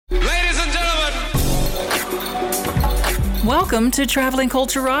Welcome to Traveling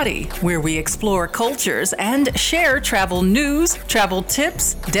Culturati, where we explore cultures and share travel news, travel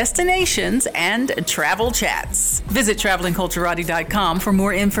tips, destinations, and travel chats. Visit travelingculturati.com for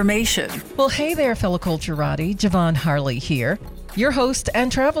more information. Well, hey there, fellow Culturati. Ja'Vonne Harley here, your host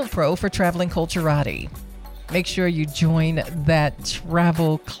and travel pro for Traveling Culturati. Make sure you join that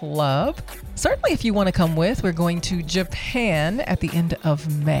travel club. Certainly, if you want to come with, we're going to Japan at the end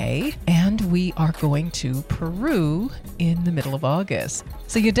of May, and we are going to Peru in the middle of August.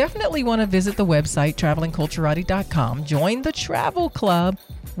 So you definitely want to visit the website, travelingculturati.com. Join the travel club.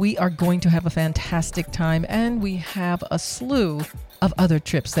 We are going to have a fantastic time, and we have a slew of other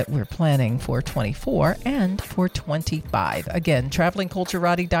trips that we're planning for 24 and for 25. Again,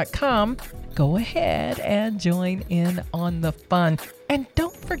 travelingculturati.com. Go ahead and join in on the fun. And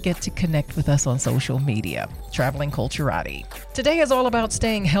don't forget to connect with us on social media, Traveling Culturati. Today is all about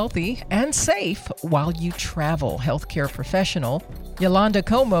staying healthy and safe while you travel. Healthcare professional Yalanda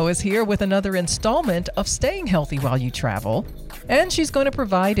Comeaux is here with another installment of Staying Healthy While You Travel. And she's going to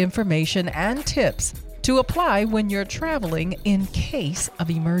provide information and tips to apply when you're traveling in case of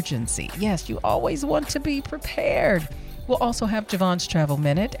emergency. Yes, you always want to be prepared. We'll also have Ja'Vonne's Travel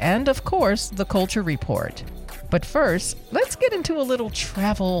Minute and, of course, the Culture Report. But first, let's get into a little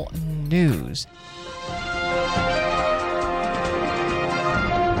travel news.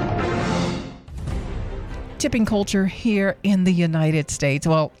 Tipping culture here in the United States.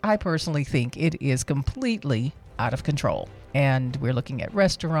 Well, I personally think it is completely out of control. And we're looking at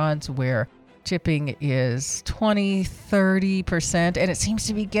restaurants where tipping is 20, 30%, and it seems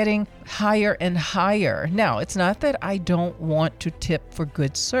to be getting higher and higher. Now, it's not that I don't want to tip for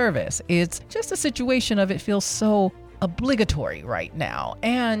good service. It's just a situation of it feels so obligatory right now.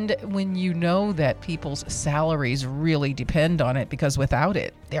 And when you know that people's salaries really depend on it, because without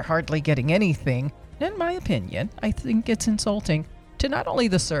it, they're hardly getting anything, in my opinion, I think it's insulting to not only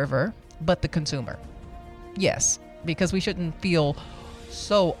the server, but the consumer. Yes, because we shouldn't feel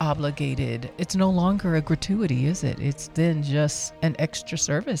so obligated. It's no longer a gratuity, is it? It's then just an extra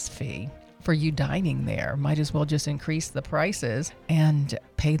service fee for you dining there. Might as well just increase the prices and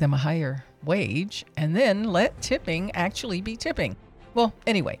pay them a higher wage and then let tipping actually be tipping. Well,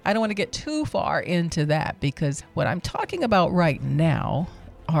 anyway, I don't want to get too far into that because what I'm talking about right now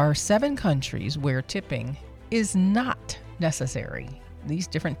are 7 countries where tipping is not necessary. These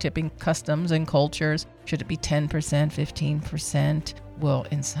different tipping customs and cultures. Should it be 10%, 15%? Well,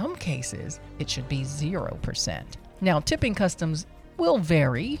 in some cases, it should be 0%. Now, tipping customs will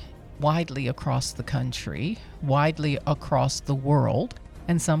vary widely across the country, widely across the world,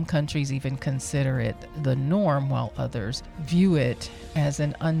 and some countries even consider it the norm while others view it as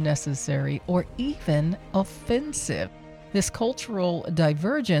an unnecessary or even offensive. This cultural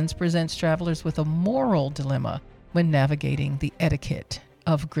divergence presents travelers with a moral dilemma when navigating the etiquette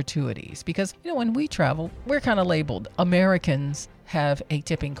of gratuities. Because, when we travel, we're kind of labeled. Americans have a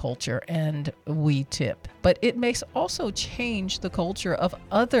tipping culture and we tip. But it may also change the culture of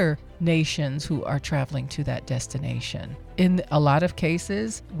other nations who are traveling to that destination. In a lot of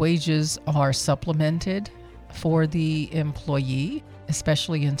cases, wages are supplemented for the employee,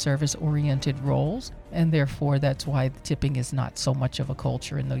 especially in service-oriented roles. And therefore, that's why tipping is not so much of a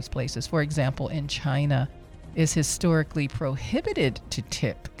culture in those places. For example, in China, is historically prohibited to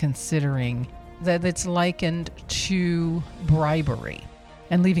tip, considering that it's likened to bribery.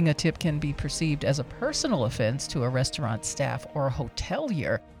 And leaving a tip can be perceived as a personal offense to a restaurant staff or a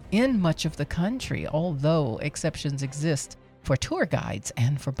hotelier in much of the country, although exceptions exist for tour guides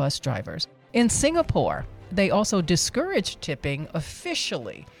and for bus drivers. In Singapore, they also discourage tipping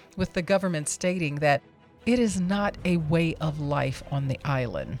officially, with the government stating that it is not a way of life on the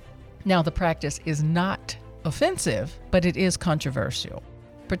island. Now, the practice is not offensive, but it is controversial,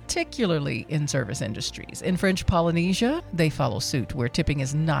 particularly in service industries. In French Polynesia, they follow suit, where tipping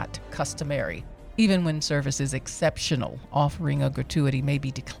is not customary. Even when service is exceptional, offering a gratuity may be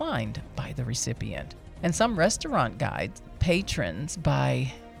declined by the recipient. And some restaurant guides patrons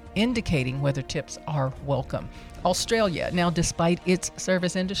by indicating whether tips are welcome. Australia, now despite its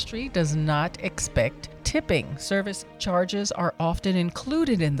service industry, does not expect tipping. Service charges are often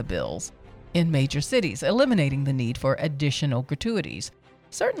included in the bills in major cities, eliminating the need for additional gratuities.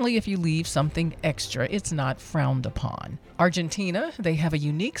 Certainly, if you leave something extra, it's not frowned upon. Argentina, they have a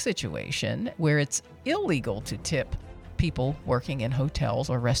unique situation where it's illegal to tip people working in hotels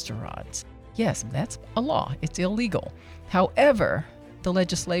or restaurants. Yes, that's a law. It's illegal. However, the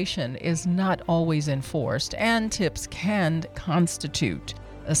legislation is not always enforced, and tips can constitute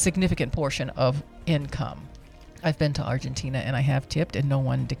a significant portion of income. I've been to Argentina and I have tipped and no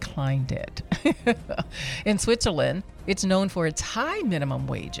one declined it. In Switzerland, it's known for its high minimum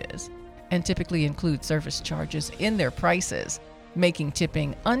wages and typically includes service charges in their prices, making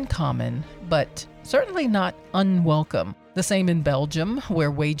tipping uncommon, but certainly not unwelcome. The same in Belgium,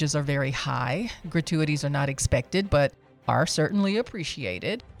 where wages are very high. Gratuities are not expected, but are certainly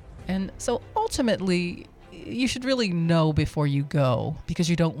appreciated. And so ultimately, you should really know before you go, because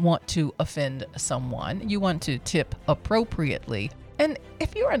you don't want to offend someone. You want to tip appropriately. And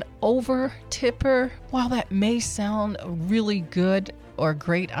if you're an over tipper, while that may sound really good or a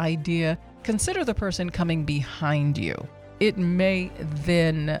great idea, consider the person coming behind you. It may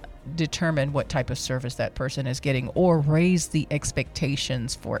then determine what type of service that person is getting or raise the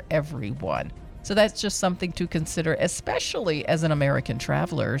expectations for everyone. So that's just something to consider, especially as an American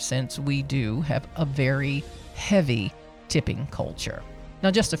traveler, since we do have a very heavy tipping culture.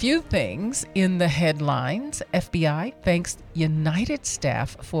 Now, just a few things in the headlines. FBI thanks United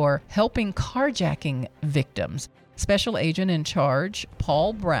staff for helping carjacking victims. Special agent in charge,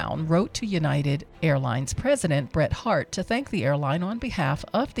 Paul Brown, wrote to United Airlines President Brett Hart to thank the airline on behalf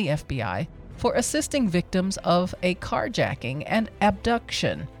of the FBI for assisting victims of a carjacking and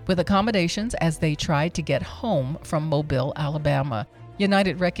abduction with accommodations as they tried to get home from Mobile, Alabama.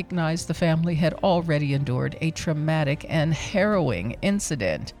 United recognized the family had already endured a traumatic and harrowing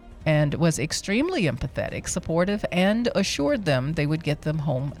incident and was extremely empathetic, supportive, and assured them they would get them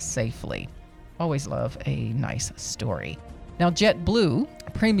home safely. Always love a nice story. Now, JetBlue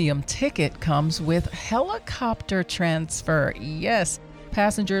premium ticket comes with helicopter transfer. Yes,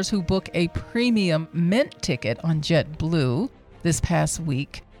 passengers who book a premium Mint ticket on JetBlue this past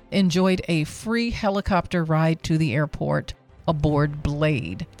week enjoyed a free helicopter ride to the airport aboard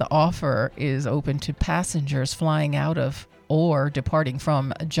Blade. The offer is open to passengers flying out of or departing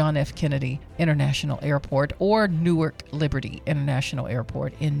from John F. Kennedy International Airport or Newark Liberty International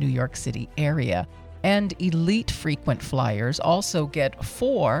Airport in New York City area. And elite frequent flyers also get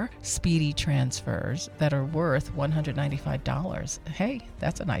 4 speedy transfers that are worth $195. Hey,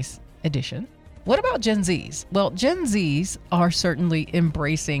 that's a nice addition. What about Gen Zs? Well, Gen Zs are certainly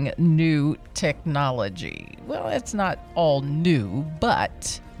embracing new technology. Well, it's not all new,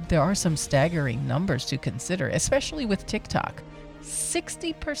 but there are some staggering numbers to consider, especially with TikTok.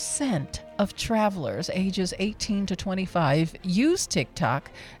 60% of travelers ages 18 to 25 use TikTok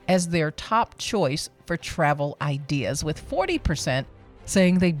as their top choice for travel ideas, with 40%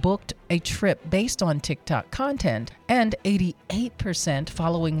 saying they booked a trip based on TikTok content and 88%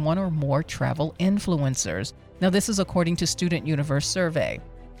 following one or more travel influencers. Now, this is according to Student Universe survey.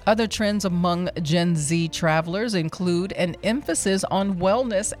 Other trends among Gen Z travelers include an emphasis on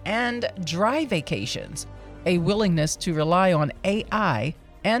wellness and dry vacations, a willingness to rely on AI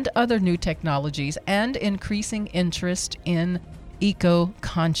and other new technologies, and increasing interest in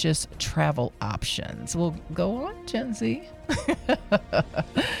eco-conscious travel options. Well, go on, Gen Z.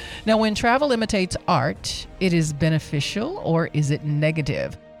 Now, when travel imitates art, it is beneficial or is it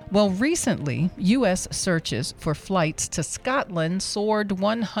negative? Well, recently, U.S. searches for flights to Scotland soared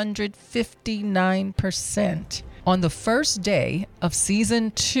 159% on the first day of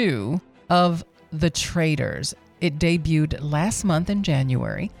season 2 of The Traitors. It debuted last month in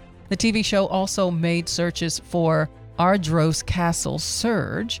January. The TV show also made searches for Ardros Castle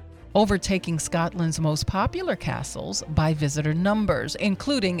surge, overtaking Scotland's most popular castles by visitor numbers,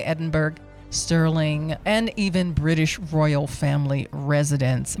 including Edinburgh, Stirling, and even British royal family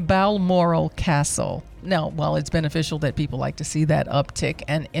residence, Balmoral Castle. Now, while it's beneficial that people like to see that uptick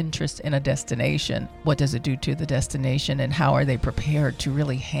and interest in a destination, what does it do to the destination and how are they prepared to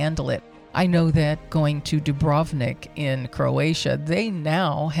really handle it? I know that going to Dubrovnik in Croatia, they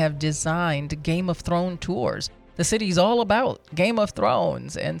now have designed Game of Thrones tours. The city's all about Game of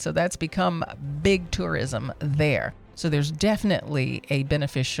Thrones, and so that's become big tourism there. So there's definitely a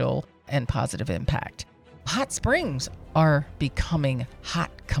beneficial and positive impact. Hot springs are becoming hot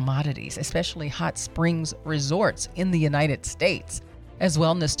commodities, especially hot springs resorts in the United States. As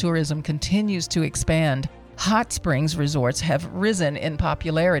wellness tourism continues to expand, hot springs resorts have risen in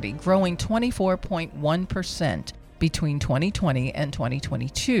popularity, growing 24.1% between 2020 and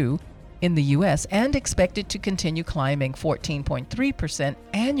 2022 in the U.S. and expected to continue climbing 14.3%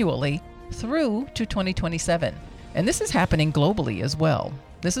 annually through to 2027. And this is happening globally as well.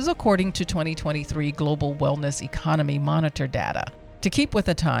 This is according to 2023 Global Wellness Economy Monitor data. To keep with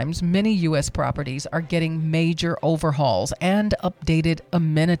the times, many U.S. properties are getting major overhauls and updated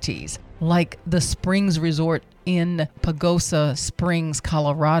amenities, like the Springs Resort in Pagosa Springs,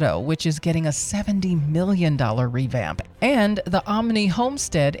 Colorado, which is getting a $70 million revamp, and the Omni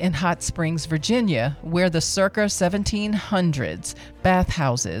Homestead in Hot Springs, Virginia, where the circa 1700s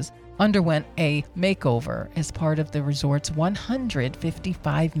bathhouses underwent a makeover as part of the resort's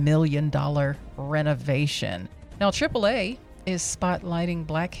 $155 million renovation. Now, AAA is spotlighting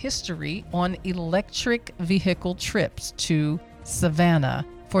Black history on electric vehicle trips to Savannah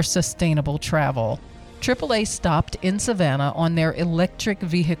for sustainable travel. AAA stopped in Savannah on their electric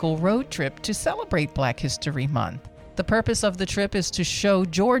vehicle road trip to celebrate Black History Month. The purpose of the trip is to show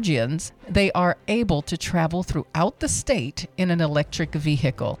Georgians they are able to travel throughout the state in an electric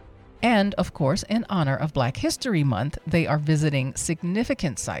vehicle. And, of course, in honor of Black History Month, they are visiting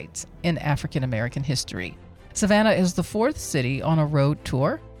significant sites in African American history. Savannah is the fourth city on a road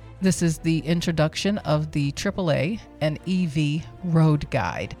tour. This is the introduction of the AAA and EV Road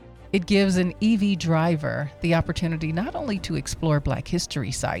Guide. It gives an EV driver the opportunity not only to explore Black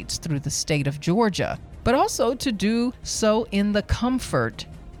history sites through the state of Georgia, but also to do so in the comfort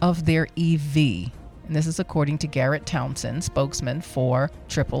of their EV. And this is according to Garrett Townsend, spokesman for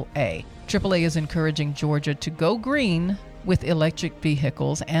AAA. AAA is encouraging Georgia to go green with electric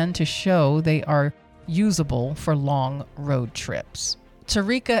vehicles and to show they are usable for long road trips.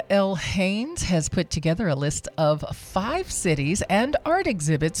 Tarika L. Haynes has put together a list of 5 cities and art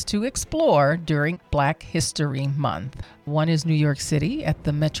exhibits to explore during Black History Month. One is New York City at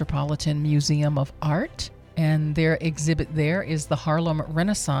the Metropolitan Museum of Art, and their exhibit there is the Harlem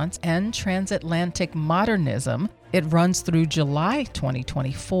Renaissance and Transatlantic Modernism. It runs through July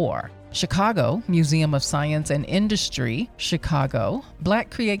 2024. Chicago, Museum of Science and Industry, Chicago. Black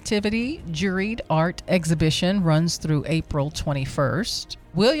Creativity Juried Art Exhibition runs through April 21st.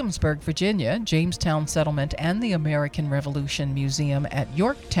 Williamsburg, Virginia, Jamestown Settlement and the American Revolution Museum at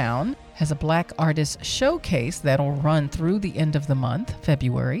Yorktown has a Black Artist Showcase that'll run through the end of the month,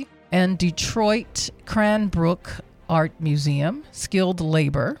 February. And Detroit Cranbrook Art Museum, Skilled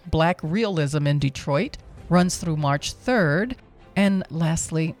Labor, Black Realism in Detroit, runs through March 3rd. And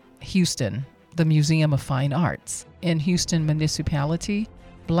lastly, Houston, the Museum of Fine Arts. In Houston Municipality,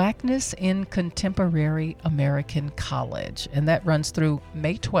 Blackness in Contemporary American College, and that runs through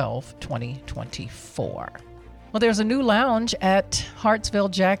May 12, 2024. Well, there's a new lounge at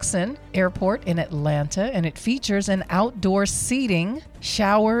Hartsfield-Jackson Airport in Atlanta, and it features an outdoor seating,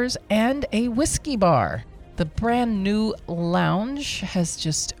 showers, and a whiskey bar. The brand new lounge has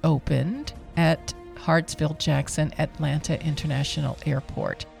just opened at Hartsfield-Jackson Atlanta International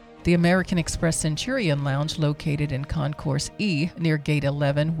Airport. The American Express Centurion Lounge, located in Concourse E near Gate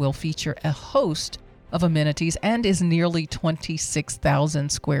 11, will feature a host of amenities and is nearly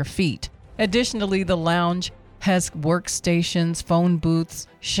 26,000 square feet. Additionally, the lounge has workstations, phone booths,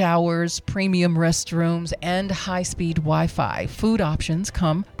 showers, premium restrooms, and high-speed Wi-Fi. Food options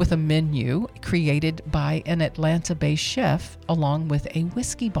come with a menu created by an Atlanta-based chef along with a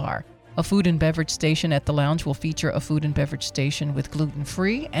whiskey bar. A food and beverage station at the lounge will feature a food and beverage station with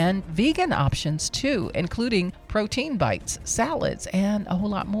gluten-free and vegan options too, including protein bites, salads, and a whole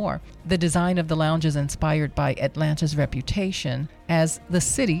lot more. The design of the lounge is inspired by Atlanta's reputation as the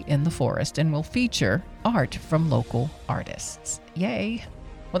city in the forest and will feature art from local artists. Yay!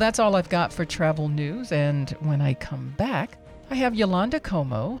 Well, that's all I've got for travel news, and when I come back, I have Yalanda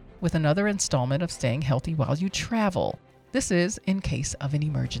Comeaux with another installment of Staying Healthy While You Travel. This is in case of an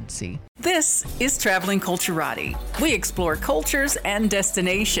emergency. This is Traveling Culturati. We explore cultures and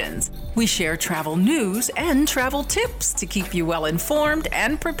destinations. We share travel news and travel tips to keep you well informed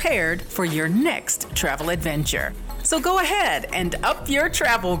and prepared for your next travel adventure. So go ahead and up your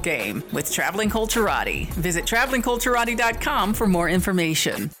travel game with Traveling Culturati. Visit travelingculturati.com for more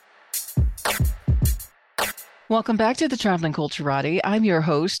information. Welcome back to the Traveling Culturati. I'm your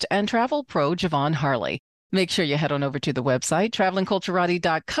host and travel pro, Ja'Vonne Harley. Make sure you head on over to the website,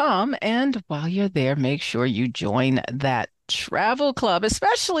 travelingculturati.com. And while you're there, make sure you join that travel club,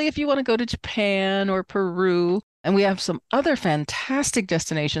 especially if you want to go to Japan or Peru. And we have some other fantastic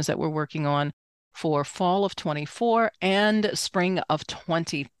destinations that we're working on for fall of 24 and spring of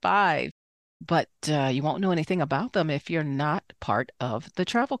 25. But you won't know anything about them if you're not part of the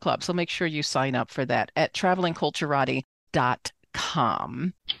travel club. So make sure you sign up for that at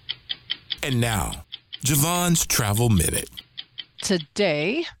travelingculturati.com. And now, Ja'Vonne's Travel Minute.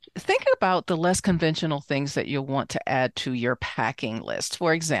 Today, think about the less conventional things that you'll want to add to your packing list.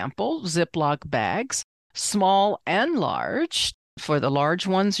 For example, Ziploc bags, small and large, For the large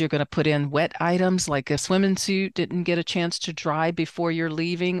ones, you're going to put in wet items like a swimming suit didn't get a chance to dry before you're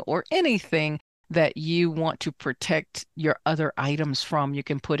leaving, or anything that you want to protect your other items from. You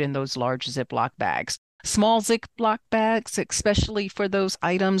can put in those large Ziploc bags. Small Ziploc bags, especially for those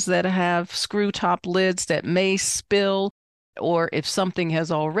items that have screw top lids that may spill, or if something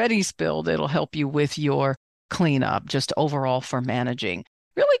has already spilled, it'll help you with your cleanup, just overall for managing.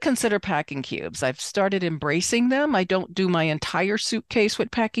 Really consider packing cubes. I've started embracing them. I don't do my entire suitcase with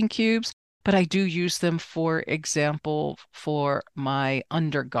packing cubes, but I do use them, for example, for my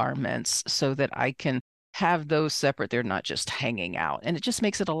undergarments so that I can have those separate. They're not just hanging out. And it just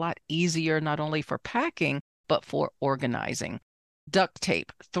makes it a lot easier, not only for packing, but for organizing. Duct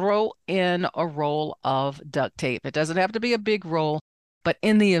tape. Throw in a roll of duct tape. It doesn't have to be a big roll, but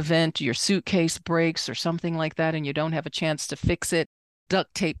in the event your suitcase breaks or something like that and you don't have a chance to fix it,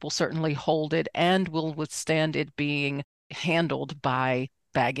 duct tape will certainly hold it and will withstand it being handled by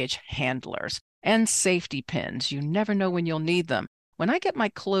baggage handlers. And safety pins. You never know when you'll need them. When I get my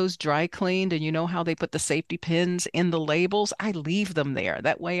clothes dry cleaned, and you know how they put the safety pins in the labels, I leave them there.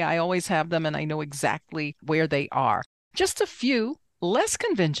 That way I always have them and I know exactly where they are. Just a few less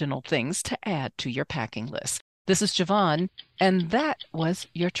conventional things to add to your packing list. This is Ja'Vonne, and that was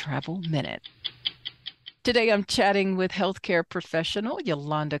your Travel Minute. Today, I'm chatting with healthcare professional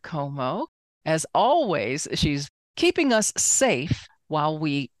Yalanda Comeaux. As always, she's keeping us safe while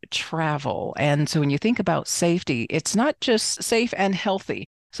we travel. And so when you think about safety, it's not just safe and healthy.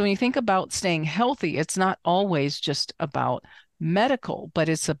 So when you think about staying healthy, it's not always just about medical, but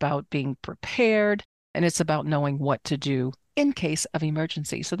it's about being prepared, and it's about knowing what to do in case of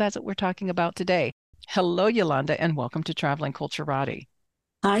emergency. So that's what we're talking about today. Hello, Yalanda, and welcome to Traveling Culturati.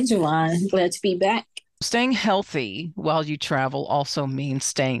 Hi, Ja'Vonne. Glad to be back. Staying healthy while you travel also means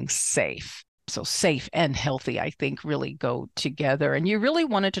staying safe. So safe and healthy, I think, really go together. And you really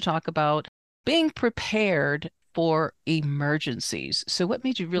wanted to talk about being prepared for emergencies. So what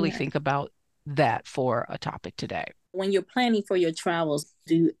made you really think about that for a topic today? When you're planning for your travels,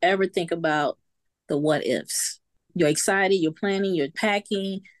 do you ever think about the what ifs? You're excited, you're planning, you're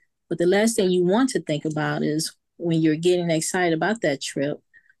packing, but the last thing you want to think about is when you're getting excited about that trip,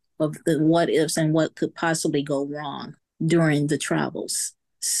 of the what ifs and what could possibly go wrong during the travels.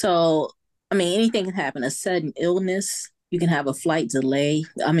 So, anything can happen. A sudden illness, you can have a flight delay.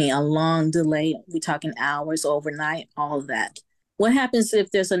 A long delay. We're talking hours, overnight, all of that. What happens if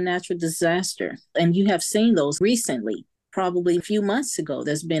there's a natural disaster? And you have seen those recently, probably a few months ago.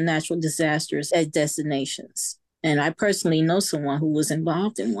 There's been natural disasters at destinations. And I personally know someone who was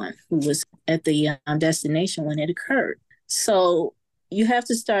involved in one, who was at the destination when it occurred. So you have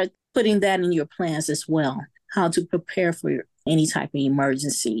to start putting that in your plans as well, how to prepare for any type of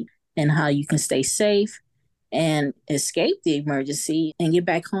emergency and how you can stay safe and escape the emergency and get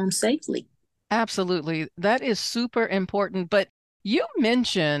back home safely. Absolutely. That is super important. But you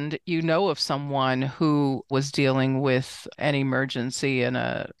mentioned you know of someone who was dealing with an emergency and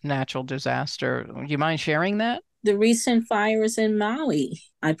a natural disaster. Do you mind sharing that? The recent fires in Maui.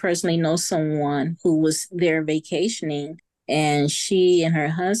 I personally know someone who was there vacationing, and she and her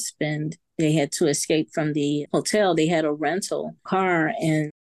husband, they had to escape from the hotel. They had a rental car, and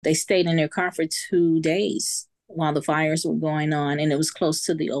they stayed in their car for 2 days while the fires were going on, and it was close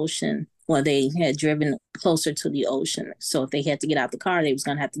to the ocean. Well, they had driven closer to the ocean. So if they had to get out the car, they was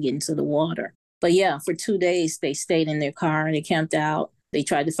going to have to get into the water. But yeah, for 2 days, they stayed in their car. They camped out. They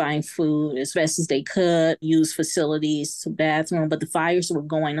tried to find food as best as they could, use facilities to bathroom, but the fires were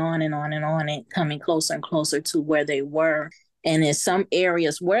going on and on and on and coming closer and closer to where they were. And in some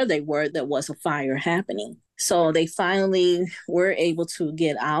areas where they were, there was a fire happening. So they finally were able to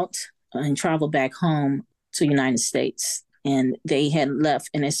get out and travel back home to the United States. And they had left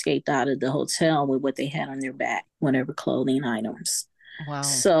and escaped out of the hotel with what they had on their back, whatever clothing items. Wow.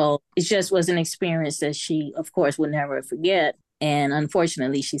 So it just was an experience that she, of course, would never forget. And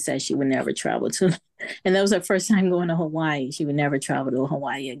unfortunately, she said she would never travel to, and that was her first time going to Hawaii. She would never travel to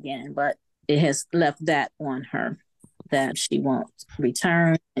Hawaii again, but it has left that on her, that she won't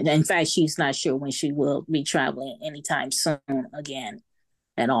return. And in fact, she's not sure when she will be traveling anytime soon again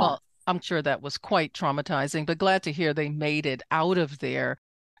at all. Well, I'm sure that was quite traumatizing, but glad to hear they made it out of there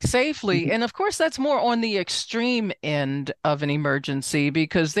safely. Mm-hmm. And of course, that's more on the extreme end of an emergency,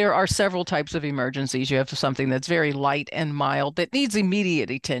 because there are several types of emergencies. You have something that's very light and mild that needs immediate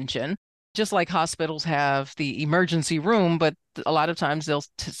attention, just like hospitals have the emergency room, but a lot of times they'll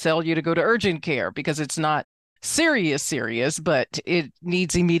tell you to go to urgent care because it's not serious, but it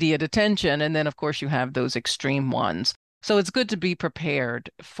needs immediate attention. And then, of course, you have those extreme ones. So it's good to be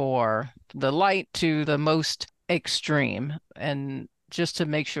prepared for the light to the most extreme, and just to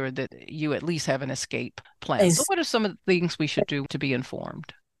make sure that you at least have an escape plan. And So what are some of the things we should do to be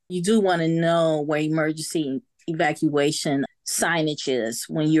informed? you do want to know where emergency evacuation signage is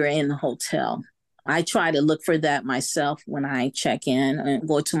when you're in the hotel. I try to look for that myself when I check in and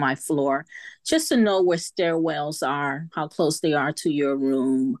go to my floor, just to know where stairwells are, how close they are to your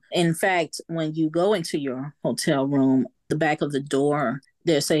room. In fact, when you go into your hotel room, the back of the door,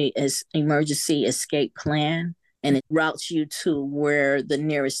 there's a emergency escape plan, and it routes you to where the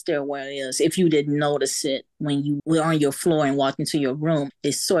nearest stairwell is. If you didn't notice it when you were on your floor and walked into your room,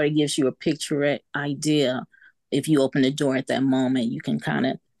 it sort of gives you a picturesque idea. If you open the door at that moment, you can kind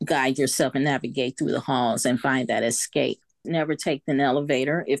of guide yourself and navigate through the halls and find that escape. Never take an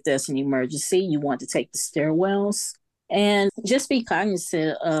elevator. If there's an emergency, you want to take the stairwells. And just be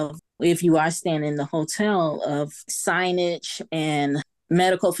cognizant of, if you are staying in the hotel, of signage and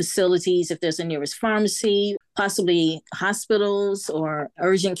medical facilities, if there's a nearest pharmacy, possibly hospitals or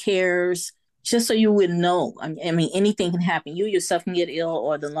urgent cares, just so you would know. I mean, anything can happen. You yourself can get ill,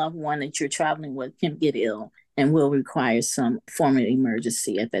 or the loved one that you're traveling with can get ill and will require some form of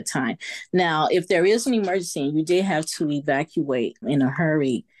emergency at that time. Now, if there is an emergency and you did have to evacuate in a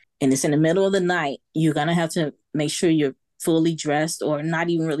hurry, and it's in the middle of the night, you're going to have to make sure you're fully dressed, or not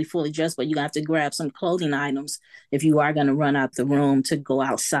even really fully dressed, but you have to grab some clothing items if you are going to run out the room to go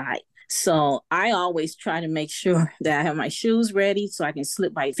outside. So I always try to make sure that I have my shoes ready so I can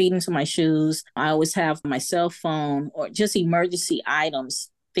slip my feet into my shoes. I always have my cell phone or just emergency items,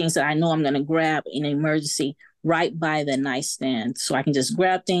 things that I know I'm going to grab in an emergency, right by the nightstand. So I can just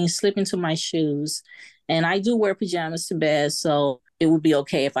grab things, slip into my shoes. And I do wear pajamas to bed, so it would be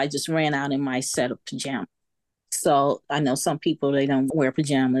okay if I just ran out in my set of pajamas. So I know some people, they don't wear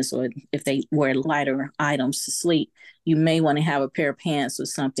pajamas, or if they wear lighter items to sleep, you may want to have a pair of pants or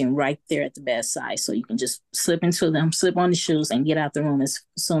something right there at the bedside, so you can just slip into them, slip on the shoes, and get out the room as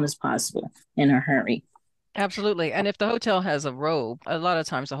soon as possible in a hurry. Absolutely. And if the hotel has a robe, a lot of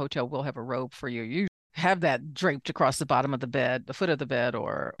times the hotel will have a robe for you. You have that draped across the bottom of the bed, the foot of the bed,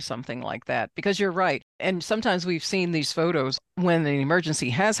 or something like that, because you're right. And sometimes we've seen these photos when an emergency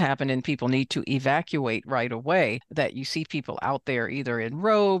has happened and people need to evacuate right away, that you see people out there either in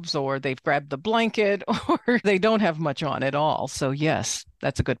robes, or they've grabbed the blanket, or they don't have much on at all. So yes,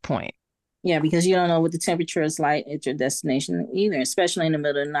 that's a good point. Yeah, because you don't know what the temperature is like at your destination either, especially in the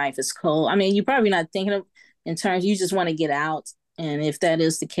middle of the night if it's cold. I mean, you're probably not thinking of in terms, you just want to get out. And if that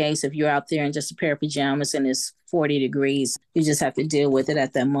is the case, if you're out there in just a pair of pajamas and it's 40 degrees, you just have to deal with it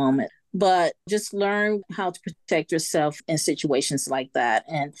at that moment. But just learn how to protect yourself in situations like that.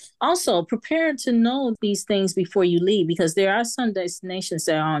 And also prepare to know these things before you leave, because there are some destinations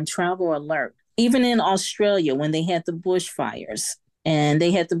that are on travel alert. Even in Australia, when they had the bushfires, and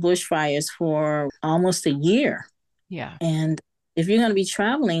they had the bushfires for almost a year. Yeah. And if you're going to be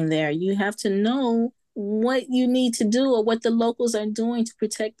traveling there, you have to know what you need to do, or what the locals are doing to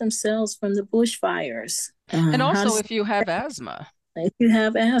protect themselves from the bushfires. And also if you have asthma. If you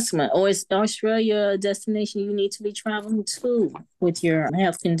have asthma, or is Australia a destination you need to be traveling to with your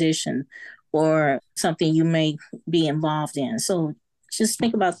health condition or something you may be involved in. So just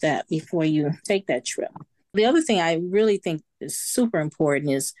think about that before you take that trip. The other thing I really think is super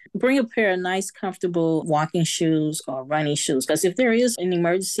important is bring a pair of nice, comfortable walking shoes or running shoes. Because if there is an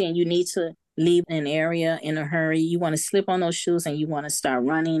emergency and you need to leave an area in a hurry, you want to slip on those shoes and you want to start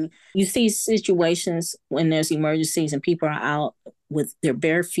running. You see situations when there's emergencies and people are out with their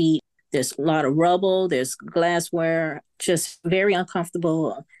bare feet. There's a lot of rubble, there's glassware, just very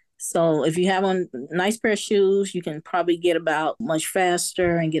uncomfortable. So if you have a nice pair of shoes, you can probably get about much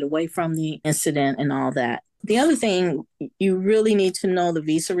faster and get away from the incident and all that. The other thing, you really need to know the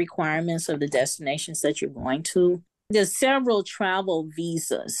visa requirements of the destinations that you're going to. There's several travel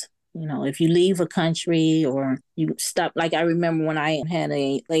visas. You know, if you leave a country or you stop, like I remember when I had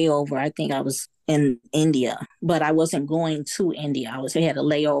a layover, I think I was in India, but I wasn't going to India. I had a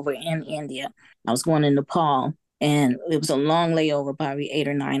layover in India. I was going to Nepal, and it was a long layover, probably 8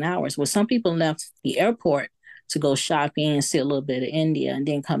 or 9 hours. Well, some people left the airport to go shopping and see a little bit of India and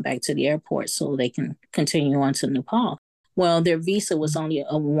then come back to the airport so they can continue on to Nepal. Well, their visa was only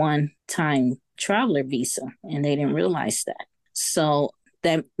a one-time traveler visa, and they didn't realize that. So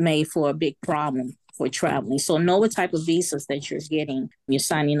that made for a big problem for traveling. So know what type of visas that you're getting, you're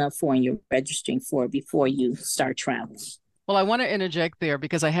signing up for, and you're registering for before you start traveling. Well, I want to interject there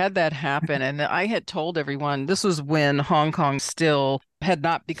because I had that happen, and I had told everyone this was when Hong Kong still had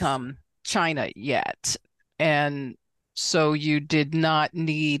not become China yet. And so you did not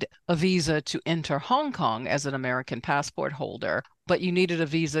need a visa to enter Hong Kong as an American passport holder. but you needed a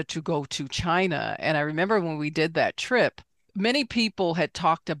visa to go to China. And I remember when we did that trip, many people had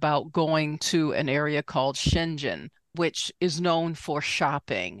talked about going to an area called Shenzhen, which is known for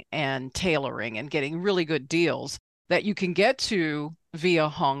shopping and tailoring and getting really good deals that you can get to via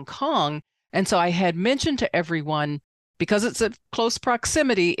Hong Kong. And so I had mentioned to everyone, because it's at close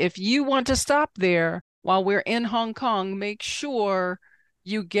proximity, if you want to stop there while we're in Hong Kong, make sure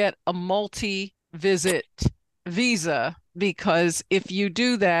you get a multi-visit visa, because if you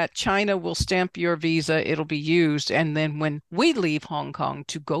do that, China will stamp your visa, it'll be used. And then when we leave Hong Kong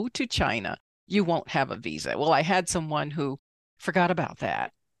to go to China, you won't have a visa. Well, I had someone who forgot about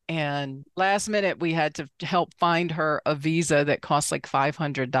that. And last minute, we had to help find her a visa that cost like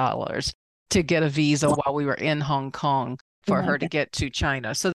 $500 to get a visa while we were in Hong Kong for her to get to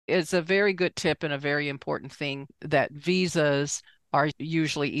China. So it's a very good tip and a very important thing that visas are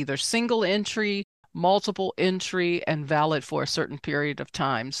usually either single entry, multiple entry, and valid for a certain period of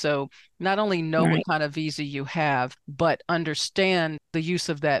time. So not only know what kind of visa you have, but understand the use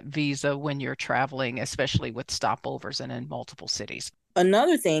of that visa when you're traveling, especially with stopovers and in multiple cities.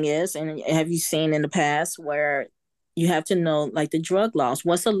 Another thing is, and have you seen in the past where you have to know like the drug laws,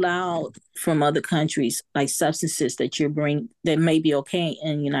 what's allowed from other countries, like substances that you bring that may be okay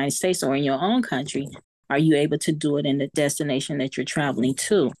in the United States or in your own country. Are you able to do it in the destination that you're traveling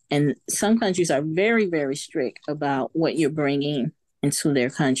to? And some countries are very, very strict about what you're bringing into their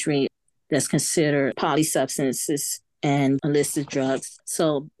country that's considered polysubstances and illicit drugs.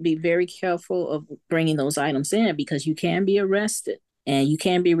 So be very careful of bringing those items in, because you can be arrested and you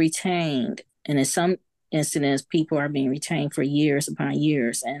can be retained. And in some incidents, people are being retained for years upon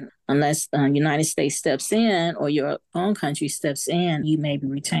years. And unless the United States steps in or your own country steps in, you may be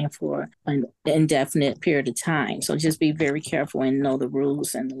retained for an indefinite period of time. So just be very careful and know the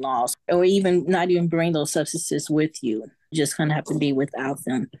rules and the laws, or even not even bring those substances with you. Just going to have to be without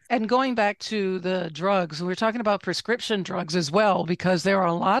them. And going back to the drugs, we're talking about prescription drugs as well, because there are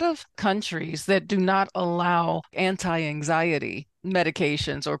a lot of countries that do not allow anti-anxiety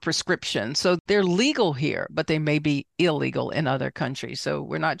medications or prescriptions. So they're legal here, but they may be illegal in other countries. So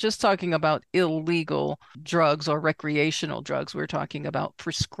we're not just talking about illegal drugs or recreational drugs. We're talking about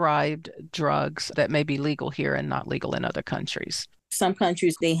prescribed drugs that may be legal here and not legal in other countries. Some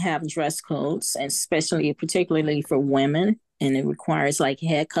countries, they have dress codes, and especially particularly for women, and it requires like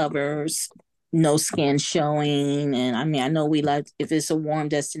head covers, no skin showing. And I mean, I know we like, if it's a warm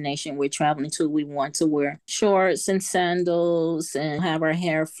destination we're traveling to, we want to wear shorts and sandals and have our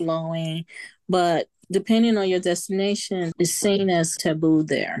hair flowing. But depending on your destination, it's seen as taboo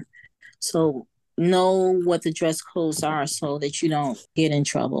there. So know what the dress codes are so that you don't get in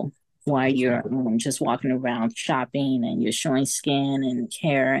trouble while you're just walking around shopping and you're showing skin and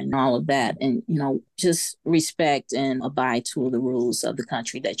hair and all of that. And, just respect and abide to the rules of the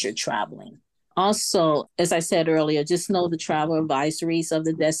country that you're traveling. Also, as I said earlier, just know the travel advisories of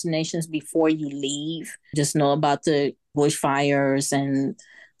the destinations before you leave. Just know about the bushfires and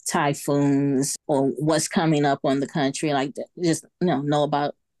typhoons or what's coming up on the country. Like, just know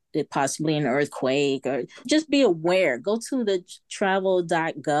about it, possibly an earthquake, or just be aware. Go to the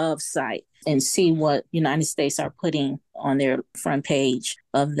travel.gov site and see what United States are putting on their front page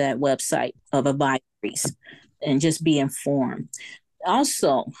of that website of advisories, and just be informed.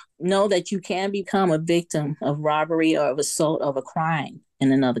 Also, know that you can become a victim of robbery or of assault of a crime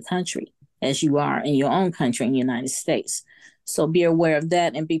in another country, as you are in your own country in the United States. So be aware of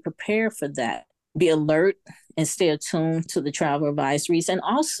that and be prepared for that. Be alert and stay attuned to the travel advisories, and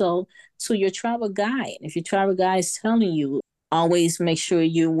also to your travel guide. If your travel guide is telling you, always make sure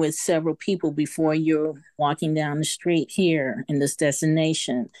you're with several people before you're walking down the street here in this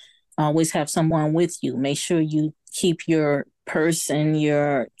destination. Always have someone with you. Make sure you keep your purse and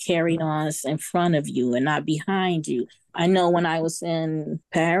your carry-ons in front of you and not behind you. I know when I was in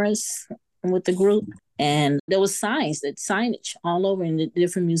Paris with the group, and there was signage all over in the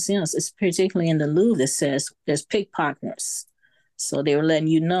different museums, it's particularly in the Louvre, that says there's pickpocketers. So they were letting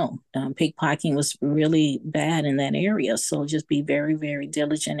you know pickpocketing was really bad in that area. So just be very, very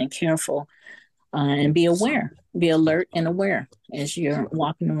diligent and careful, and be aware, be alert and aware as you're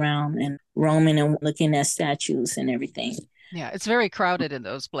walking around and roaming and looking at statues and everything. Yeah, it's very crowded in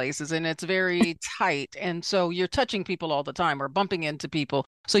those places, and it's very tight. And so you're touching people all the time or bumping into people.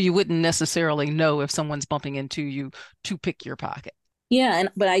 So you wouldn't necessarily know if someone's bumping into you to pick your pocket. Yeah,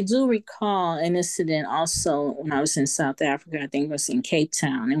 but I do recall an incident also when I was in South Africa. I think it was in Cape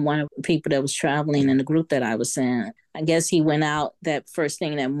Town, and one of the people that was traveling in the group that I was in, I guess he went out that first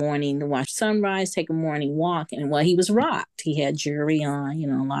thing that morning to watch sunrise, take a morning walk, and well, he was robbed. He had jewelry on,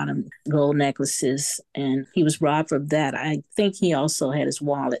 a lot of gold necklaces, and he was robbed of that. I think he also had his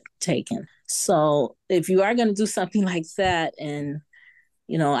wallet taken. So if you are going to do something like that, and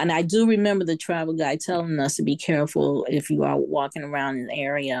I do remember the travel guide telling us to be careful if you are walking around an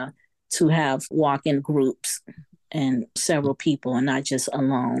area to have walk-in groups and several people and not just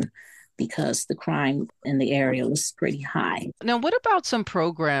alone, because the crime in the area was pretty high. Now, what about some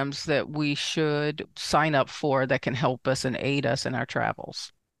programs that we should sign up for that can help us and aid us in our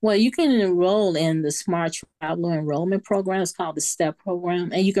travels? Well, you can enroll in the Smart Traveler Enrollment Program. It's called the STEP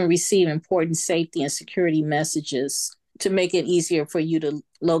program, and you can receive important safety and security messages to make it easier for you to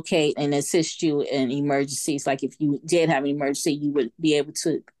locate and assist you in emergencies. Like if you did have an emergency, you would be able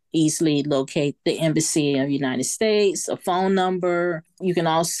to easily locate the Embassy of the United States, a phone number. You can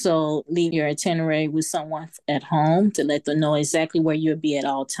also leave your itinerary with someone at home to let them know exactly where you'll be at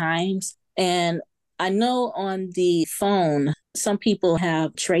all times. And I know on the phone, some people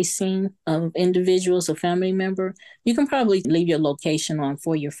have tracing of individuals, a family member. You can probably leave your location on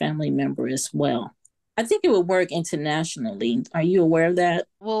for your family member as well. I think it would work internationally. Are you aware of that?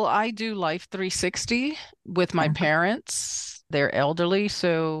 Well, I do Life 360 with my parents. They're elderly,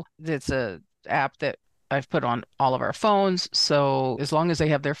 so it's a app that I've put on all of our phones. So as long as they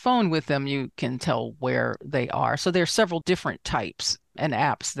have their phone with them, you can tell where they are. So there's several different types and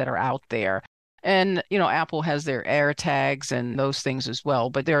apps that are out there. And, Apple has their Air tags and those things as well,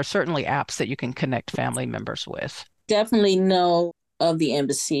 but there are certainly apps that you can connect family members with. Definitely know of the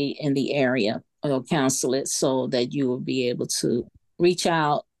embassy in the area or consulate so that you will be able to reach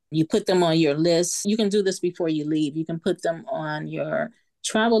out. You put them on your list. You can do this before you leave. You can put them on your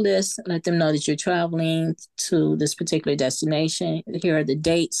travel list, let them know that you're traveling to this particular destination. Here are the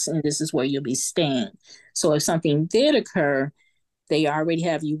dates, and this is where you'll be staying. So if something did occur, they already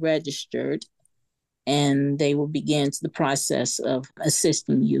have you registered, and they will begin the process of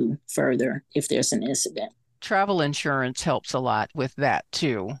assisting you further if there's an incident. Travel insurance helps a lot with that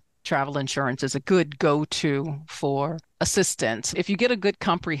too. Travel insurance is a good go-to for assistance. If you get a good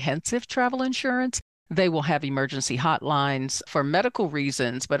comprehensive travel insurance, they will have emergency hotlines for medical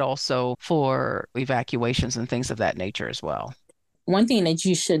reasons, but also for evacuations and things of that nature as well. One thing that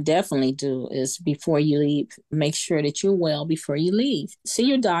you should definitely do is before you leave, make sure that you're well before you leave. See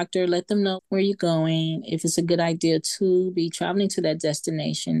your doctor, let them know where you're going, if it's a good idea to be traveling to that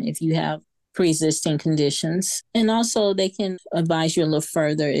destination, if you have pre-existing conditions. And also they can advise you a little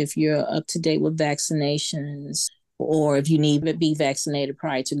further if you're up to date with vaccinations or if you need to be vaccinated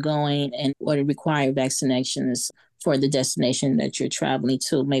prior to going and what require vaccinations for the destination that you're traveling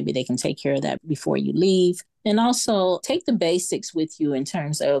to. Maybe they can take care of that before you leave. And also take the basics with you in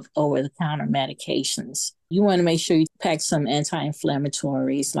terms of over-the-counter medications. You want to make sure you pack some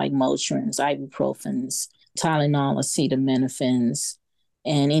anti-inflammatories like Motrins, ibuprofens, Tylenol, acetaminophen,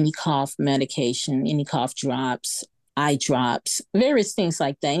 and any cough medication, any cough drops, eye drops, various things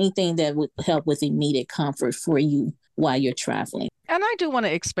like that. Anything that would help with immediate comfort for you while you're traveling. And I do want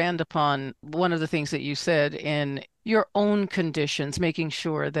to expand upon one of the things that you said in your own conditions, making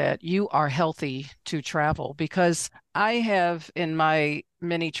sure that you are healthy to travel. Because I have in my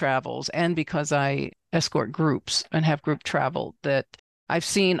many travels, and because I escort groups and have group travel, that I've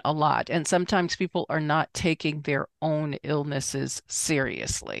seen a lot. And sometimes people are not taking their own illnesses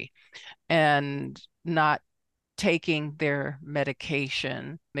seriously and not taking their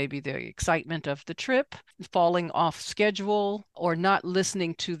medication, maybe the excitement of the trip, falling off schedule, or not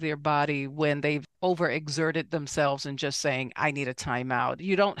listening to their body when they've overexerted themselves and just saying, I need a timeout.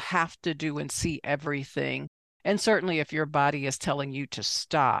 You don't have to do and see everything. And certainly if your body is telling you to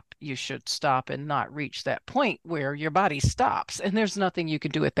stop, you should stop and not reach that point where your body stops. And there's nothing you can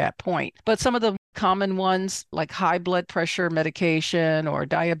do at that point. But some of the common ones like high blood pressure medication or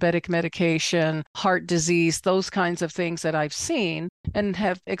diabetic medication, heart disease, those kinds of things that I've seen and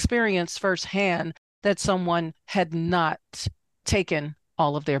have experienced firsthand that someone had not taken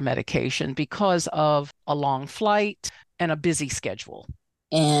all of their medication because of a long flight and a busy schedule.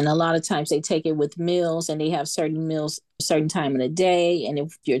 And a lot of times they take it with meals, and they have certain meals certain time of the day. And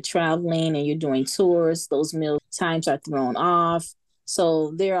if you're traveling and you're doing tours, those meal times are thrown off.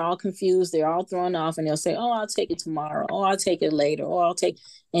 So they're all confused. They're all thrown off, and they'll say, oh, I'll take it tomorrow. Oh, I'll take it later. Oh, I'll take.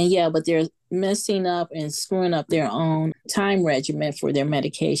 And yeah, but they're messing up and screwing up their own time regimen for their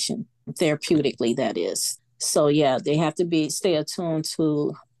medication, therapeutically, that is. So yeah, they have to stay attuned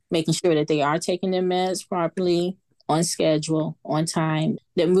to making sure that they are taking their meds properly on schedule, on time.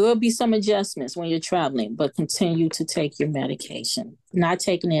 There will be some adjustments when you're traveling, but continue to take your medication. Not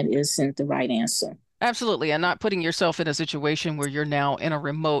taking it isn't the right answer. Absolutely. And not putting yourself in a situation where you're now in a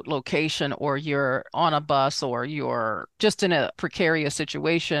remote location or you're on a bus or you're just in a precarious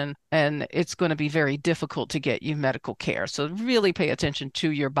situation and it's going to be very difficult to get you medical care. So really pay attention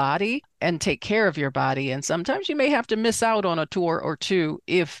to your body and take care of your body. And sometimes you may have to miss out on a tour or two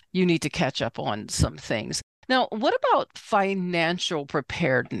if you need to catch up on some things. Now, what about financial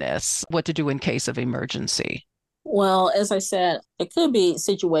preparedness? What to do in case of emergency? Well, as I said, it could be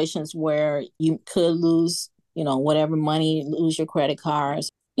situations where you could lose, whatever money, lose your credit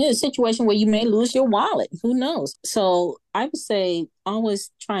cards. A situation where you may lose your wallet. Who knows? So I would say always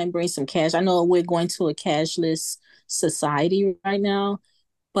try and bring some cash. I know we're going to a cashless society right now,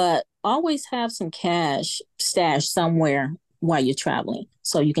 but always have some cash stashed somewhere while you're traveling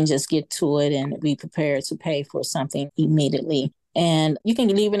so you can just get to it and be prepared to pay for something immediately. And you can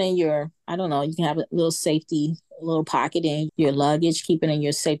leave it in your, I don't know, you can have a little safety, a little pocket in your luggage, keep it in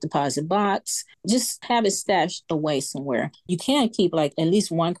your safe deposit box. Just have it stashed away somewhere. You can keep like at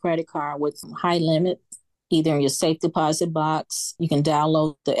least one credit card with high limit, either in your safe deposit box. You can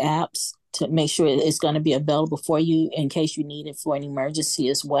download the apps to make sure it's going to be available for you in case you need it for an emergency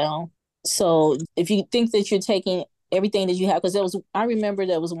as well. So if you think that you're taking everything that you have, because I remember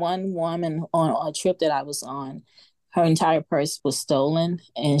there was one woman on a trip that I was on. Her entire purse was stolen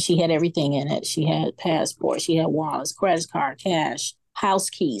and she had everything in it. She had passport, she had wallets, credit card, cash, house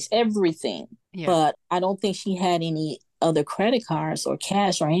keys, everything. Yeah. But I don't think she had any other credit cards or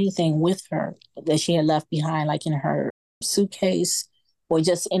cash or anything with her that she had left behind, like in her suitcase or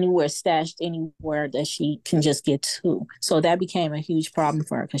just anywhere stashed anywhere that she can just get to. So that became a huge problem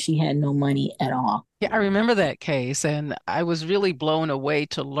for her because she had no money at all. Yeah, I remember that case, and I was really blown away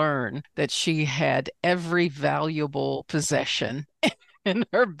to learn that she had every valuable possession in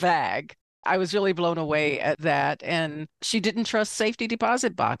her bag. I was really blown away at that. And she didn't trust safety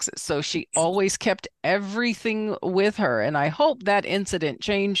deposit boxes. So she always kept everything with her. And I hope that incident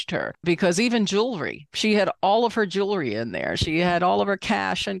changed her because even jewelry, she had all of her jewelry in there. She had all of her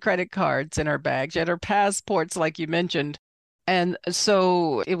cash and credit cards in her bag. She had her passports, like you mentioned. And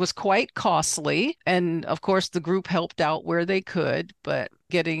so it was quite costly. And of course, the group helped out where they could, but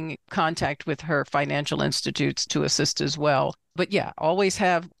getting contact with her financial institutes to assist as well. But yeah, always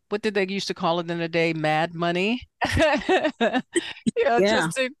have, what did they used to call it in the day? Mad money. Yeah.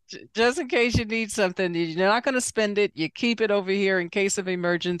 Just in case you need something, you're not going to spend it. You keep it over here in case of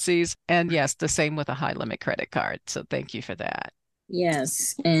emergencies. And yes, the same with a high limit credit card. So thank you for that.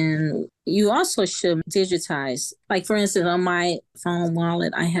 Yes. And you also should digitize. Like, for instance, on my phone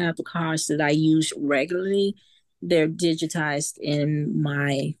wallet, I have the cards that I use regularly. They're digitized in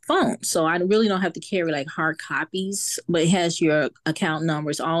my phone. So I really don't have to carry like hard copies, but it has your account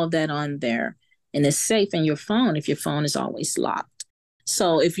numbers, all of that on there. And it's safe in your phone if your phone is always locked.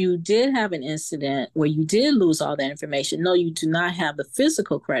 So if you did have an incident where you did lose all that information, no, you do not have the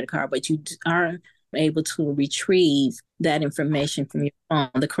physical credit card, but you are able to retrieve that information from your phone.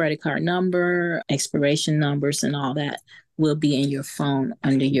 The credit card number, expiration numbers, and all that will be in your phone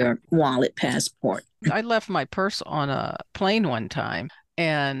under your wallet passport. I left my purse on a plane one time,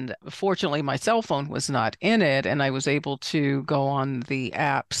 and fortunately my cell phone was not in it, and I was able to go on the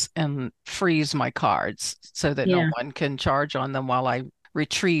apps and freeze my cards so that no one can charge on them while I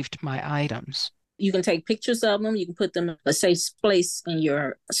retrieved my items. You can take pictures of them. You can put them in a safe place in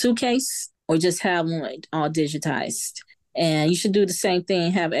your suitcase or just have them all digitized. And you should do the same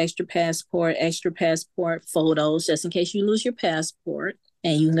thing, have extra passport photos, just in case you lose your passport.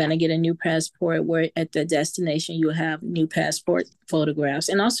 And you're going to get a new passport where at the destination you'll have new passport photographs.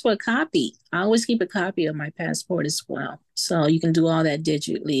 And also a copy. I always keep a copy of my passport as well. So you can do all that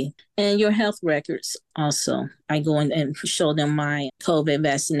digitally. And your health records also. I go in and show them my COVID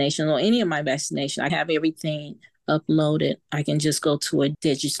vaccination or any of my vaccination. I have everything uploaded. I can just go to it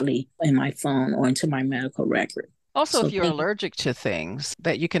digitally in my phone or into my medical record. Also, if you're allergic to things,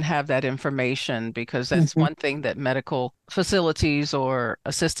 that you can have that information, because that's one thing that medical facilities or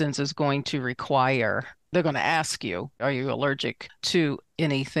assistance is going to require. They're going to ask you, are you allergic to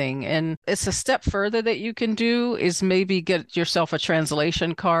anything? And it's a step further that you can do is maybe get yourself a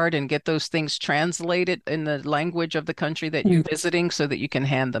translation card and get those things translated in the language of the country that you're visiting so that you can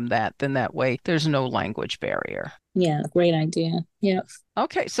hand them that. Then that way there's no language barrier. Yeah, great idea. Yeah.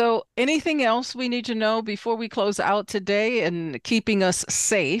 Okay, so anything else we need to know before we close out today and keeping us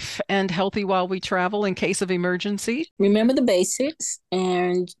safe and healthy while we travel in case of emergency? Remember the basics.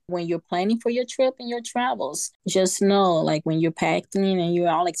 And when you're planning for your trip and your travels, just know, like when you're packing and you're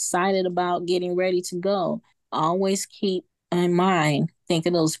all excited about getting ready to go, always keep in mind, think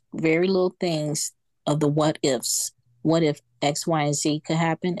of those very little things of the what ifs. What if X, Y, and Z could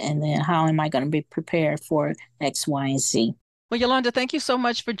happen? And then how am I going to be prepared for X, Y, and Z? Well, Yalanda, thank you so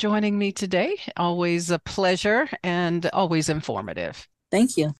much for joining me today. Always a pleasure and always informative.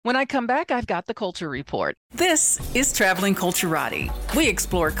 Thank you. When I come back, I've got the Culture Report. This is Traveling Culturati. We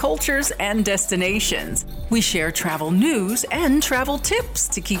explore cultures and destinations. We share travel news and travel tips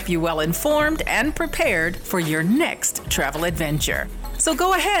to keep you well informed and prepared for your next travel adventure. So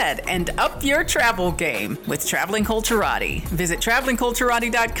go ahead and up your travel game with Traveling Culturati. Visit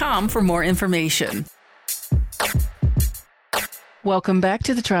travelingculturati.com for more information. Welcome back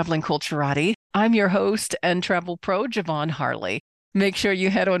to the Traveling Culturati. I'm your host and travel pro, Ja'Vonne Harley. Make sure you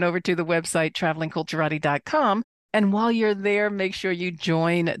head on over to the website, travelingculturati.com. And while you're there, make sure you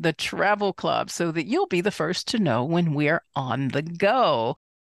join the travel club so that you'll be the first to know when we're on the go.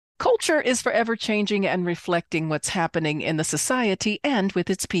 Culture is forever changing and reflecting what's happening in the society and with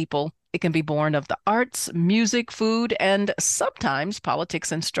its people. It can be born of the arts, music, food, and sometimes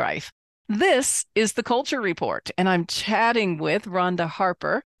politics and strife. This is the Culture Report, and I'm chatting with Rhonda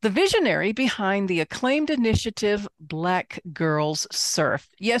Harper, the visionary behind the acclaimed initiative Black Girls Surf.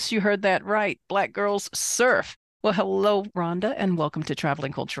 Yes, you heard that right, Black Girls Surf. Well, hello, Rhonda, and welcome to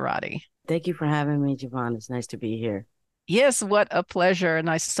Traveling Culturati. Thank you for having me, Ja'Vonne. It's nice to be here. Yes, what a pleasure. And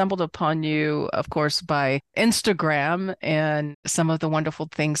I stumbled upon you, of course, by Instagram and some of the wonderful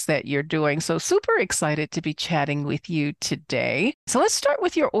things that you're doing. So super excited to be chatting with you today. So let's start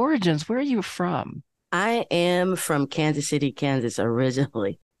with your origins. Where are you from? I am from Kansas City, Kansas,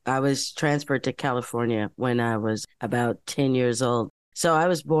 originally. I was transferred to California when I was about 10 years old. So I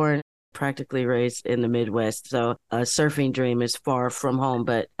was born, practically raised in the Midwest. So a surfing dream is far from home,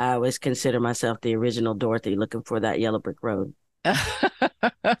 but I always consider myself the original Dorothy looking for that yellow brick road.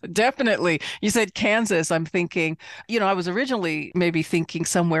 Definitely. You said Kansas. I'm thinking, I was originally maybe thinking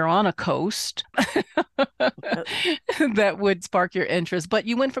somewhere on a coast that would spark your interest, but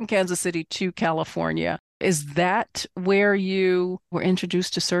you went from Kansas City to California. Is that where you were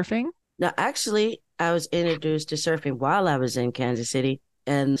introduced to surfing? Now, actually, I was introduced to surfing while I was in Kansas City.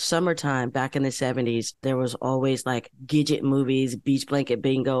 And summertime back in the 70s, there was always like Gidget movies, Beach Blanket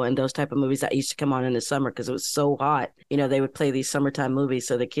Bingo, and those type of movies that used to come on in the summer because it was so hot. They would play these summertime movies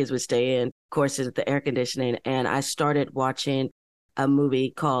so the kids would stay in, of course, with the air conditioning. And I started watching a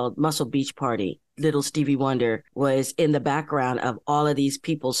movie called Muscle Beach Party. Little Stevie Wonder was in the background of all of these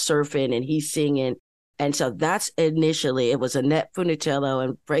people surfing and he's singing. And so that's initially, it was Annette Funicello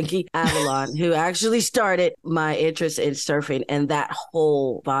and Frankie Avalon who actually started my interest in surfing and that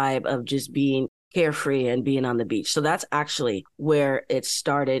whole vibe of just being carefree and being on the beach. So that's actually where it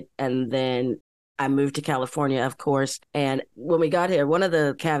started. And then I moved to California, of course. And when we got here, one of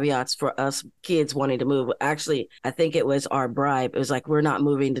the caveats for us kids wanting to move, actually, I think it was our bribe. It was like, we're not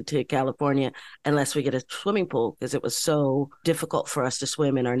moving to California unless we get a swimming pool because it was so difficult for us to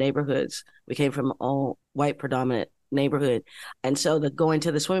swim in our neighborhoods. We came from all white predominant neighborhood. And so going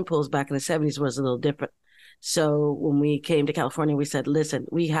to the swimming pools back in the 70s was a little different. So when we came to California, we said, listen,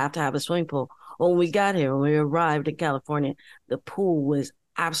 we have to have a swimming pool. When we got here, when we arrived in California, the pool was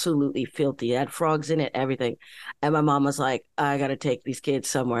absolutely filthy. It had frogs in it, everything. And my mom was like, I got to take these kids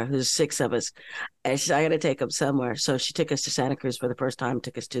somewhere. There's 6 of us. And she said, I got to take them somewhere. So she took us to Santa Cruz for the first time,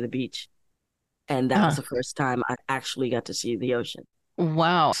 took us to the beach. And that was the first time I actually got to see the ocean.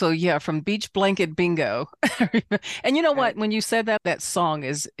 Wow. So yeah, from Beach Blanket Bingo. And you know what? When you said that, that song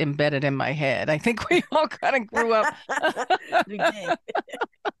is embedded in my head. I think we all kind of grew up. We did.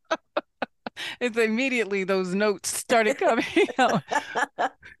 It's immediately those notes started coming out.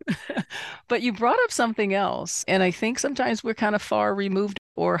 But you brought up something else. And I think sometimes we're kind of far removed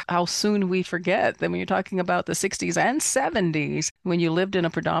or how soon we forget that when you're talking about the 60s and 70s, when you lived in a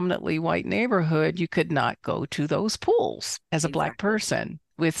predominantly white neighborhood, you could not go to those pools as a Black person.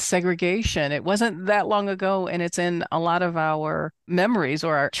 With segregation, it wasn't that long ago, and it's in a lot of our memories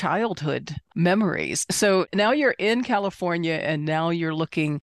or our childhood memories. So now you're in California and now you're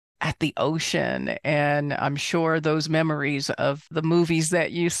looking at the ocean. And I'm sure those memories of the movies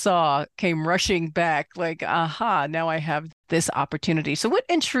that you saw came rushing back like, aha, now I have this opportunity. So what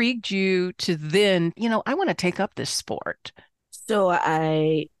intrigued you to then, I want to take up this sport? So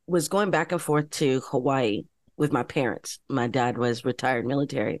I was going back and forth to Hawaii with my parents. My dad was retired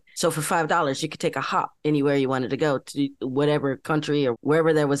military. So for $5, you could take a hop anywhere you wanted to go to whatever country or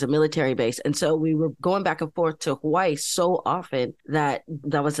wherever there was a military base. And so we were going back and forth to Hawaii so often that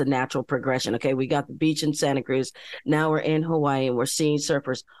was a natural progression. Okay, we got the beach in Santa Cruz. Now we're in Hawaii and we're seeing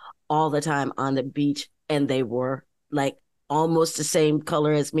surfers all the time on the beach. And they were like almost the same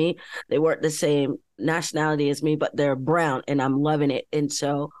color as me. They weren't the same nationality as me, but they're brown and I'm loving it. And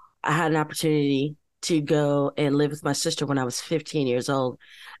so I had an opportunity to go and live with my sister when I was 15 years old.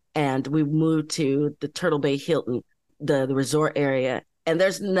 And we moved to the Turtle Bay Hilton, the resort area. And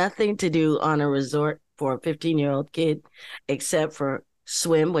there's nothing to do on a resort for a 15-year-old kid except for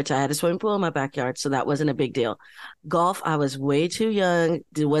swim, which I had a swimming pool in my backyard. So that wasn't a big deal. Golf, I was way too young.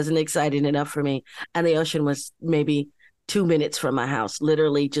 It wasn't exciting enough for me. And the ocean was maybe 2 minutes from my house.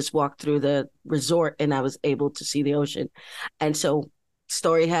 Literally just walked through the resort and I was able to see the ocean. And so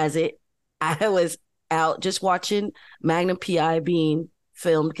story has it, I was out just watching Magnum PI being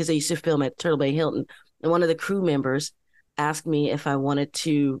filmed because I used to film at Turtle Bay Hilton. And one of the crew members asked me if I wanted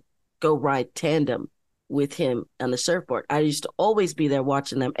to go ride tandem with him on the surfboard. I used to always be there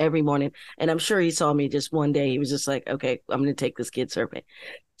watching them every morning. And I'm sure he saw me just one day. He was just like, okay, I'm going to take this kid surfing.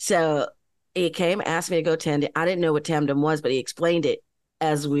 So he came, asked me to go tandem. I didn't know what tandem was, but he explained it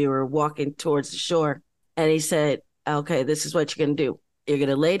as we were walking towards the shore. And he said, okay, this is what you're going to do. You're going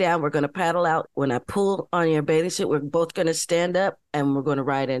to lay down. We're going to paddle out. When I pull on your bathing suit, we're both going to stand up and we're going to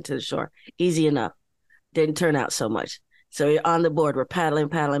ride into the shore. Easy enough. Didn't turn out so much. So you're on the board. We're paddling,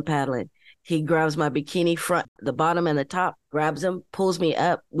 paddling, paddling. He grabs my bikini front, the bottom and the top, grabs them, pulls me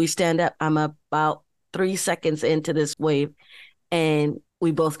up. We stand up. I'm about 3 seconds into this wave and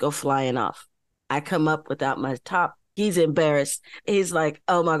we both go flying off. I come up without my top. He's embarrassed. He's like,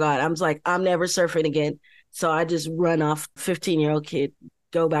 oh my God. I'm like, I'm never surfing again. So I just run off, 15-year-old kid,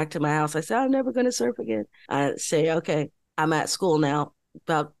 go back to my house. I said, I'm never going to surf again. I say, okay, I'm at school now,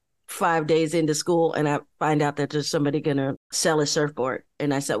 about 5 days into school, and I find out that there's somebody going to sell a surfboard.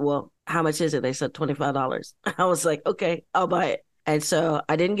 And I said, well, how much is it? They said $25. I was like, okay, I'll buy it. And so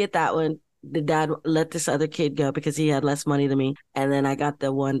I didn't get that one. The dad let this other kid go because he had less money than me. And then I got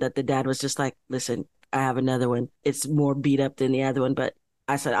the one that the dad was just like, listen, I have another one. It's more beat up than the other one, but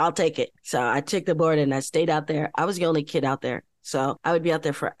I said, I'll take it. So I took the board and I stayed out there. I was the only kid out there. So I would be out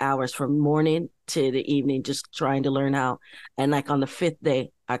there for hours from morning to the evening, just trying to learn how. And like on the 5th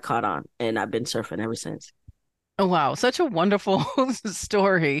day, I caught on and I've been surfing ever since. Oh, wow. Such a wonderful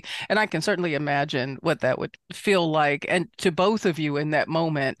story. And I can certainly imagine what that would feel like. And to both of you in that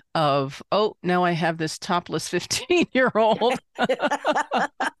moment of, oh, now I have this topless 15-year-old.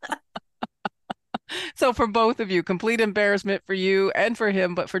 So for both of you, complete embarrassment for you and for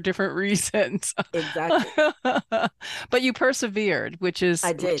him, but for different reasons. Exactly. But you persevered, which is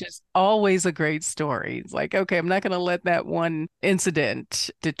always a great story. It's like, okay, I'm not going to let that one incident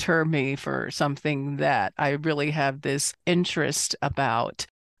deter me for something that I really have this interest about.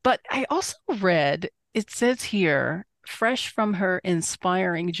 But I also read, it says here, fresh from her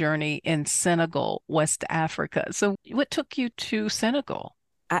inspiring journey in Senegal, West Africa. So what took you to Senegal?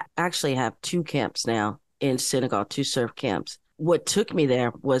 I actually have 2 camps now in Senegal, 2 surf camps. What took me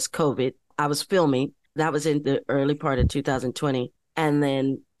there was COVID. I was filming. That was in the early part of 2020. And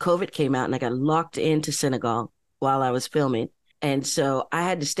then COVID came out and I got locked into Senegal while I was filming. And so I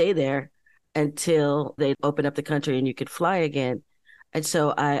had to stay there until they opened up the country and you could fly again. And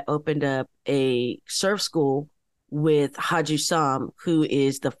so I opened up a surf school with Haju Sam, who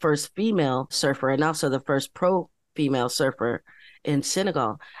is the first female surfer and also the first pro female surfer in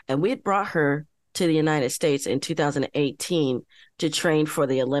Senegal. And we had brought her to the United States in 2018 to train for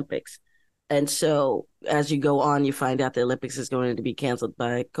the Olympics. And so as you go on, you find out the Olympics is going to be canceled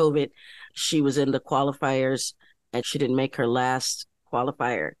by COVID. She was in the qualifiers and she didn't make her last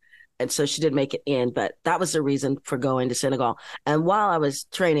qualifier. And so she didn't make it in, but that was the reason for going to Senegal. And while I was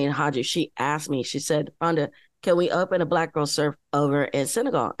training Haju, she asked me, she said, Rhonda, can we open a Black girl surf over in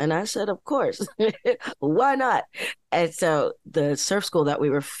Senegal? And I said, of course, why not? And so the surf school that we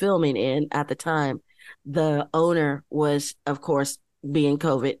were filming in at the time, the owner was, of course, being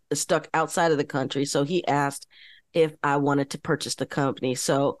COVID, stuck outside of the country. So he asked if I wanted to purchase the company.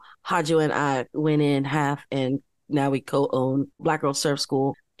 So Haju and I went in half and now we co-own Black Girl Surf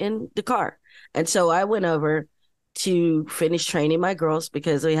School in Dakar. And so I went over to finish training my girls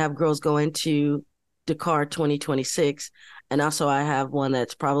because we have girls going to Dakar 2026. And also I have one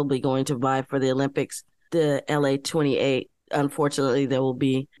that's probably going to vie for the Olympics, the LA 28. Unfortunately, there will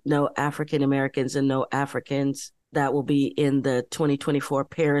be no African Americans and no Africans that will be in the 2024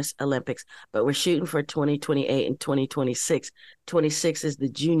 Paris Olympics, but we're shooting for 2028 and 2026. 26 is the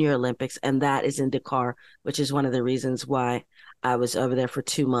Junior Olympics, and that is in Dakar, which is one of the reasons why I was over there for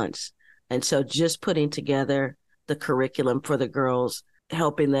 2 months. And so just putting together the curriculum for the girls,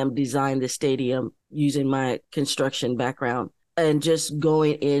 helping them design the stadium using my construction background, and just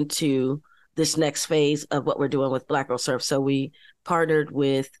going into this next phase of what we're doing with Black Girl Surf. So we partnered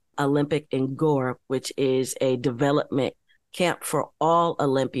with Olympic Encore, which is a development camp for all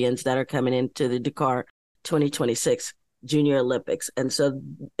Olympians that are coming into the Dakar 2026 Junior Olympics. And so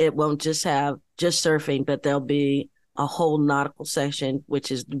it won't just have just surfing, but there'll be a whole nautical section,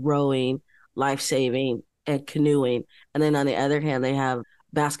 which is rowing, life-saving, and canoeing. And then on the other hand, they have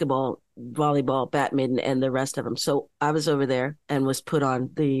basketball, volleyball, badminton, and the rest of them. So I was over there and was put on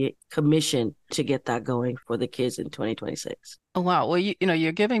the commission to get that going for the kids in 2026. Oh, wow. Well,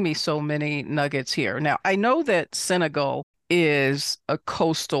 you're giving me so many nuggets here. Now, I know that Senegal is a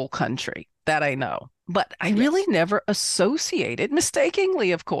coastal country. That I know. But I really never associated,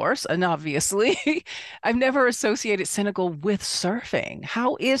 mistakenly, of course, and obviously, I've never associated Senegal with surfing.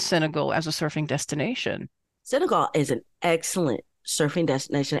 How is Senegal as a surfing destination? Senegal is an excellent surfing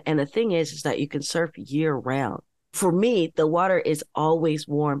destination. And the thing is that you can surf year round. For me, the water is always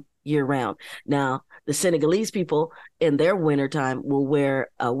warm year round. Now, the Senegalese people in their wintertime will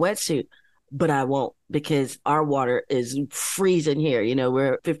wear a wetsuit, but I won't, because our water is freezing here.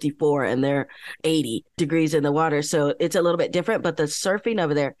 We're 54 and they're 80 degrees in the water. So it's a little bit different, but the surfing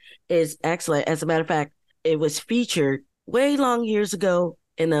over there is excellent. As a matter of fact, it was featured way long years ago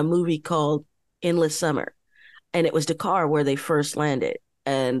in a movie called Endless Summer. And it was Dakar where they first landed.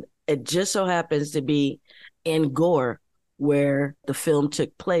 And it just so happens to be in Gore where the film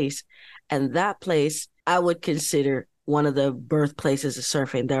took place. And that place I would consider one of the birthplaces of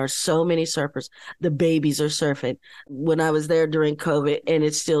surfing. There are so many surfers. The babies are surfing. When I was there during COVID, and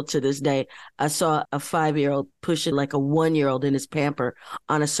it's still to this day, I saw a 5-year-old pushing like a 1-year-old in his pamper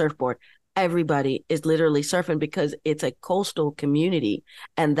on a surfboard. Everybody is literally surfing because it's a coastal community,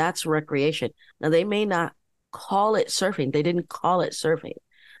 and that's recreation. Now, they may not call it surfing. They didn't call it surfing.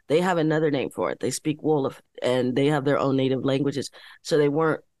 They have another name for it. They speak Wolof, and they have their own native languages. So they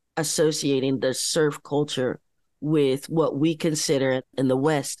weren't associating the surf culture with what we consider in the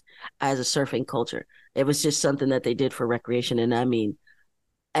West as a surfing culture. It was just something that they did for recreation. And I mean,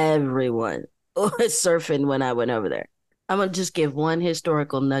 everyone was surfing when I went over there. I'm going to just give one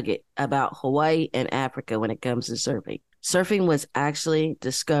historical nugget about Hawaii and Africa when it comes to surfing. Surfing was actually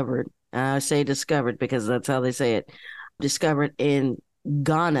discovered, I say discovered because that's how they say it, discovered in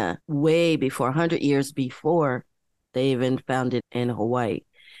Ghana way before, 100 years before they even found it in Hawaii.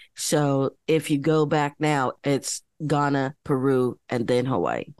 So if you go back now, it's Ghana, Peru, and then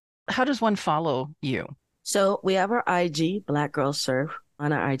Hawaii. How does one follow you? So we have our IG, Black Girls Surf.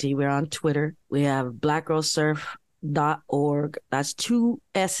 On our IG, we're on Twitter. We have blackgirlsurf.org. That's 2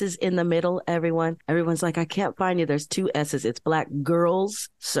 S's in the middle, everyone. Everyone's like, I can't find you. There's 2 S's. It's Black Girls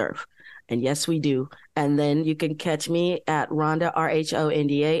Surf. And yes, we do. And then you can catch me at Rhonda,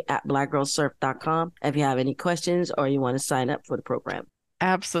 RHONDA, at blackgirlsurf.com if you have any questions or you want to sign up for the program.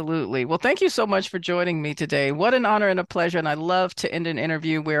 Absolutely. Well, thank you so much for joining me today. What an honor and a pleasure. And I love to end an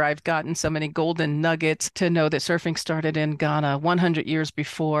interview where I've gotten so many golden nuggets to know that surfing started in Ghana 100 years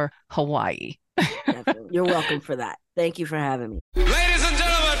before Hawaii. You're welcome for that. Thank you for having me. Ladies and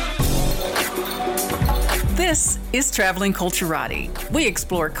gentlemen. This is Traveling Culturati. We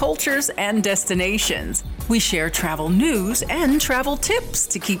explore cultures and destinations. We share travel news and travel tips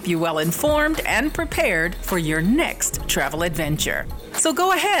to keep you well informed and prepared for your next travel adventure. So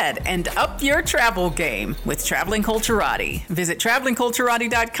go ahead and up your travel game with Traveling Culturati. Visit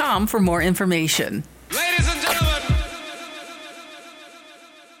travelingculturati.com for more information. Ladies and